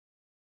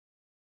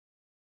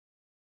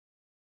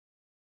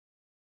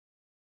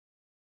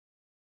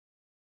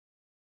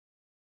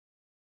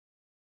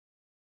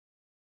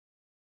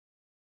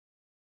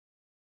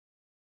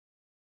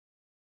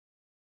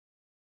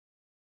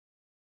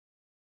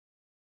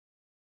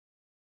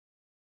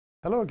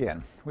Hello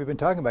again. We've been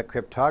talking about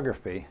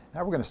cryptography.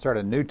 Now we're going to start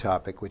a new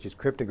topic, which is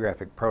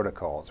cryptographic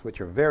protocols,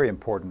 which are very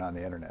important on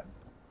the internet.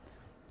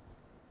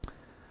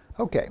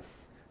 Okay,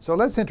 so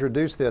let's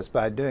introduce this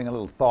by doing a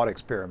little thought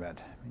experiment.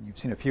 You've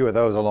seen a few of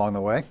those along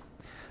the way.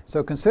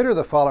 So consider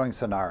the following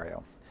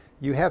scenario.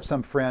 You have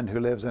some friend who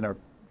lives in a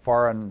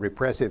foreign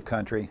repressive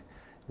country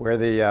where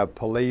the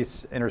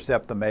police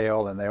intercept the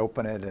mail and they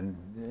open it, and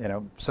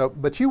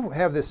but you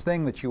have this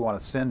thing that you want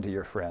to send to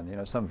your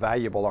friend, some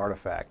valuable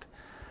artifact.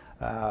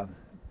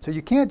 So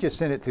you can't just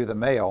send it through the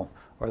mail,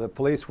 or the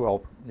police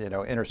will,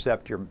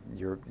 intercept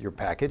your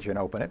package and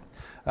open it.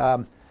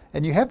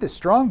 And you have this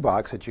strong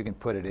box that you can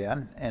put it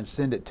in and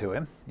send it to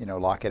him,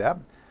 lock it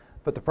up.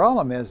 But the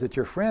problem is that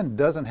your friend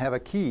doesn't have a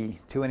key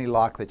to any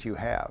lock that you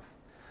have.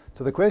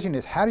 So the question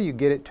is, how do you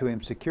get it to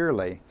him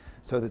securely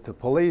so that the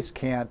police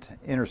can't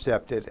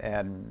intercept it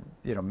and,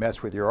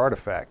 mess with your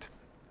artifact?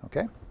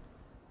 Okay?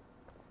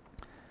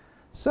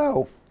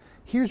 So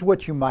here's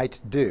what you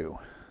might do.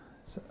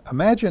 So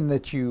imagine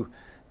that you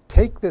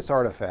take this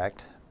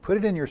artifact, put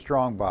it in your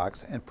strong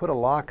box, and put a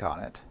lock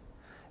on it,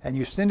 and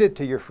you send it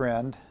to your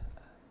friend.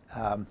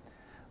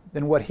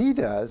 Then what he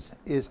does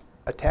is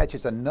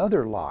attaches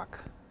another lock,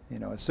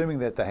 assuming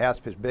that the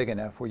hasp is big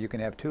enough where you can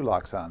have two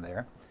locks on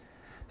there,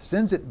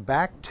 sends it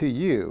back to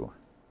you,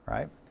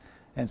 right?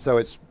 And so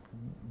it's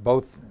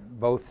both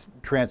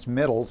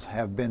transmittals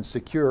have been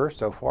secure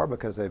so far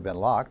because they've been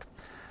locked.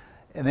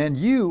 And then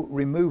you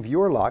remove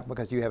your lock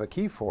because you have a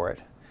key for it.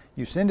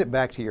 You send it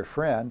back to your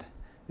friend,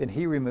 then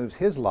he removes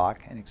his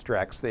lock and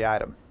extracts the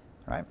item,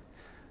 right?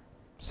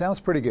 Sounds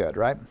pretty good,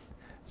 right?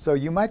 So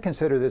you might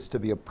consider this to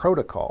be a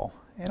protocol,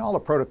 and all a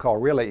protocol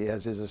really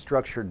is a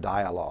structured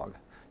dialogue,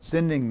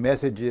 sending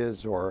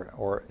messages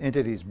or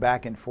entities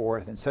back and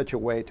forth in such a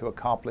way to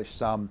accomplish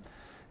some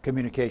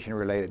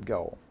communication-related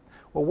goal.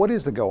 Well, what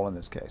is the goal in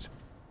this case?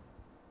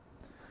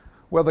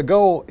 Well, the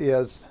goal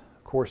is,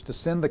 of course, to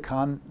send the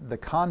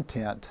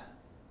content,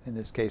 in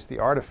this case the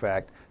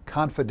artifact,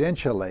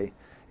 confidentially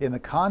in the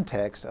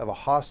context of a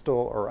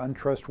hostile or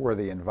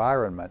untrustworthy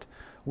environment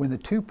when the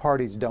two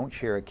parties don't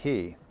share a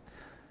key.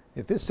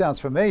 If this sounds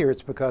familiar,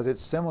 it's because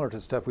it's similar to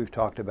stuff we've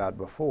talked about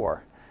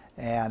before.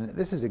 And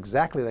this is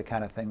exactly the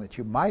kind of thing that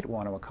you might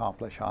want to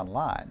accomplish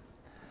online.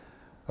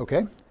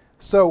 Okay?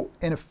 So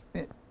in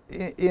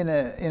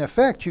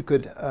effect, you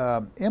could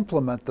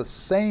implement the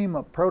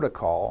same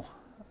protocol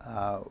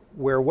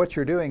where what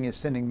you're doing is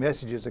sending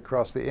messages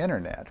across the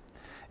internet.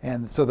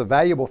 And so the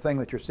valuable thing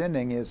that you're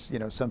sending is,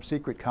 some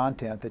secret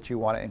content that you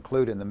want to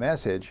include in the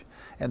message.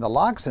 And the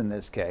locks in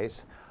this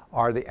case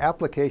are the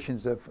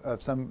applications of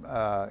some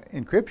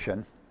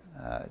encryption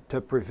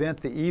to prevent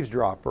the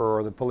eavesdropper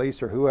or the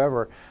police or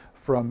whoever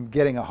from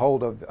getting a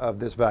hold of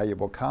this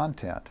valuable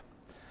content.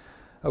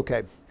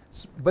 Okay,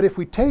 but if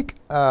we take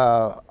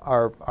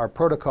our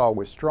protocol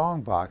with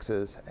strong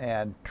boxes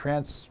and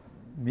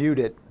transmute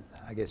it,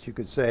 I guess you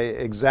could say,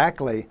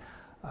 exactly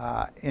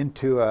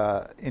into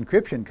an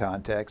encryption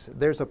context,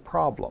 there's a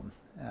problem.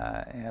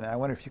 And I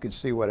wonder if you can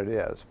see what it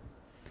is.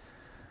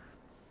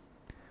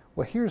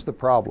 Well, here's the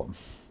problem.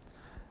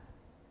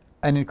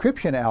 An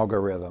encryption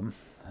algorithm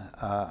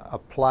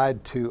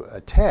applied to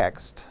a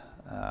text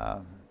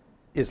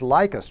is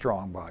like a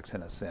strong box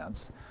in a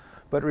sense.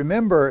 But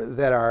remember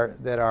that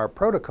our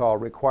protocol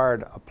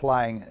required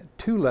applying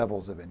two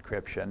levels of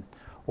encryption,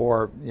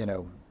 or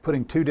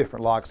putting two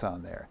different locks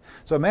on there.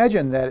 So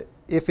imagine that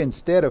if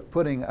instead of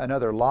putting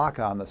another lock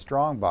on the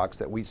strong box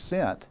that we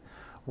sent,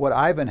 what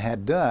Ivan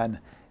had done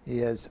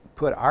is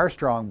put our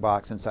strong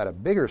box inside a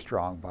bigger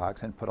strong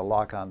box and put a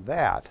lock on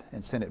that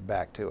and send it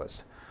back to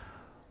us.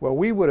 Well,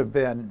 we would have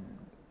been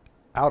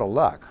out of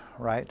luck,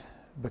 right?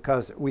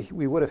 Because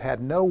we would have had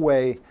no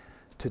way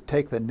to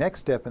take the next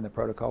step in the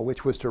protocol,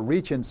 which was to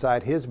reach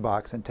inside his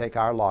box and take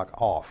our lock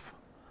off.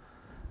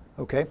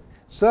 Okay,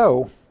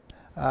 so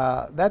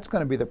that's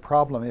going to be the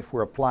problem if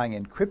we're applying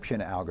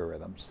encryption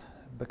algorithms,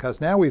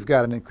 because now we've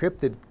got an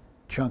encrypted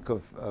chunk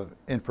of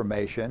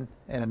information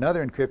and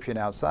another encryption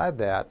outside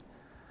that,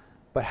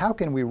 but how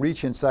can we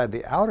reach inside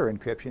the outer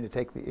encryption to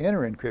take the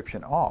inner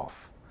encryption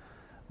off?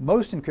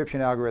 Most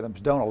encryption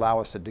algorithms don't allow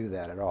us to do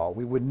that at all.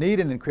 We would need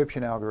an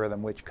encryption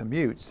algorithm which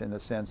commutes, in the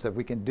sense that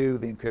we can do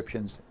the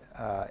encryptions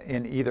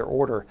in either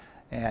order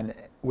and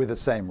with the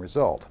same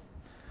result.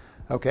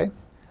 Okay,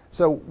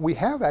 so we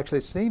have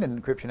actually seen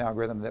an encryption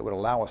algorithm that would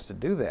allow us to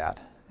do that,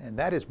 and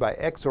that is by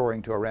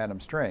XORing to a random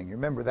string.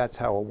 Remember, that's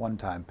how a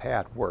one-time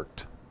pad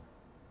worked.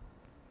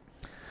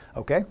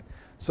 Okay,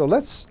 so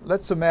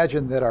let's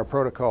imagine that our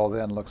protocol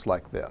then looks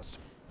like this.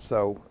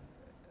 So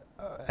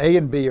A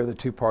and B are the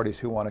two parties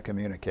who want to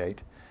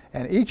communicate,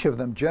 and each of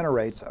them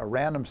generates a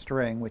random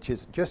string which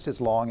is just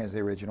as long as the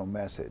original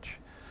message.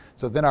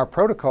 So then our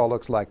protocol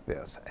looks like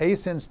this. A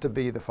sends to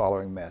B the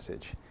following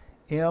message.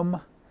 M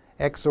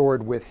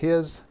XORed with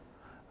his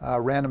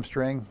random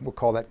string, we'll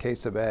call that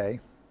case of A.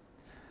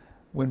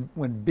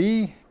 When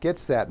B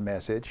gets that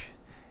message,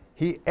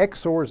 he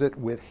XORs it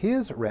with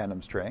his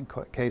random string,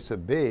 case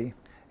of B,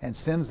 and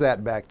sends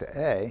that back to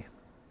A.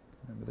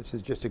 Remember, this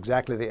is just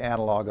exactly the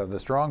analog of the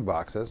strong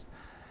boxes.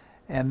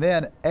 And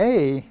then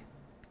A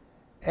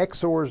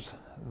XORs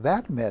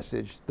that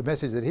message, the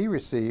message that he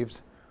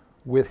receives,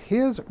 with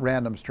his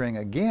random string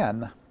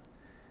again.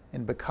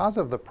 And because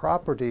of the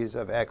properties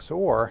of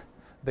XOR,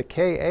 the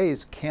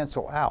KAs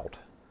cancel out,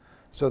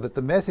 so that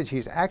the message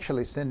he's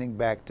actually sending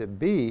back to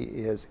B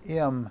is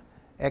M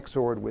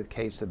XORed with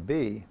K sub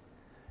B,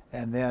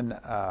 and then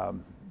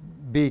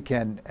B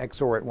can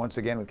XOR it once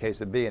again with K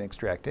sub B and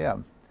extract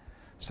M.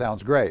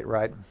 Sounds great,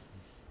 right?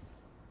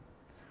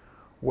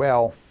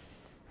 Well,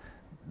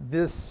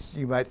 this,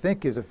 you might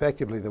think, is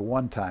effectively the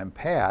one-time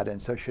pad,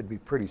 and so should be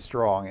pretty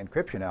strong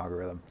encryption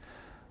algorithm.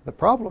 The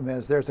problem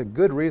is there's a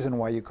good reason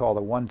why you call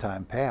the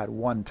one-time pad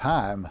one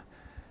time,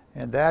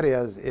 and that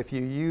is if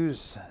you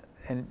use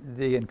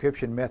the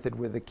encryption method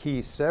with the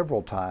key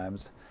several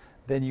times,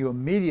 then you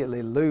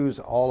immediately lose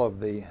all of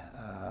the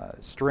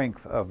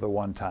strength of the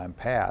one-time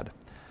pad.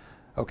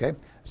 Okay,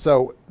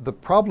 so the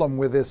problem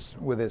with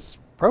this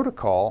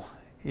protocol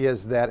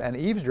is that an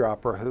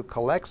eavesdropper who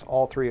collects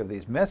all three of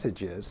these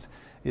messages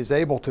is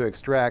able to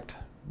extract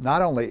not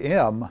only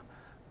M,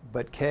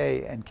 but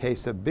K and K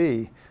sub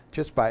B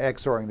just by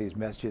XORing these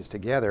messages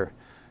together,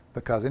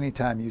 because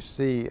anytime you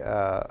see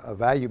a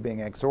value being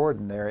XORed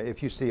in there,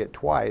 if you see it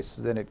twice,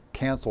 then it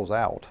cancels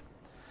out.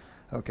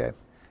 Okay,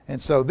 and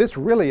so this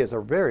really is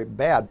a very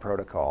bad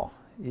protocol,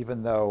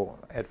 even though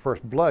at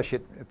first blush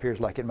it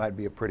appears like it might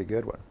be a pretty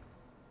good one.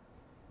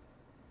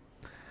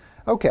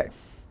 Okay,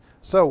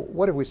 so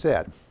what have we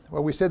said?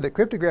 Well, we said that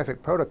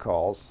cryptographic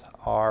protocols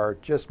are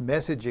just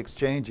message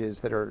exchanges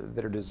that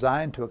are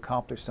designed to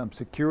accomplish some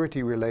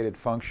security-related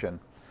function.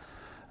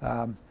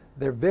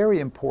 They're very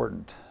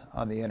important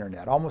on the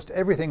internet. Almost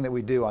everything that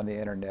we do on the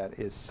internet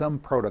is some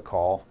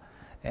protocol,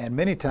 and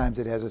many times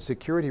it has a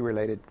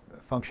security-related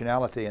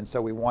functionality, and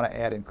so we want to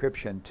add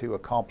encryption to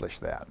accomplish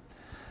that.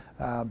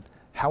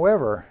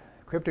 However,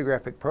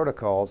 cryptographic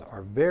protocols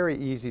are very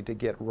easy to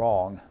get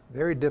wrong,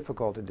 very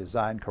difficult to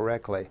design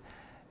correctly,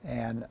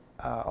 and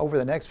over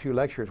the next few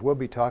lectures we'll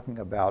be talking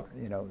about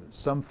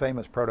some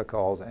famous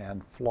protocols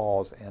and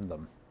flaws in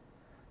them.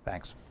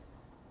 Thanks.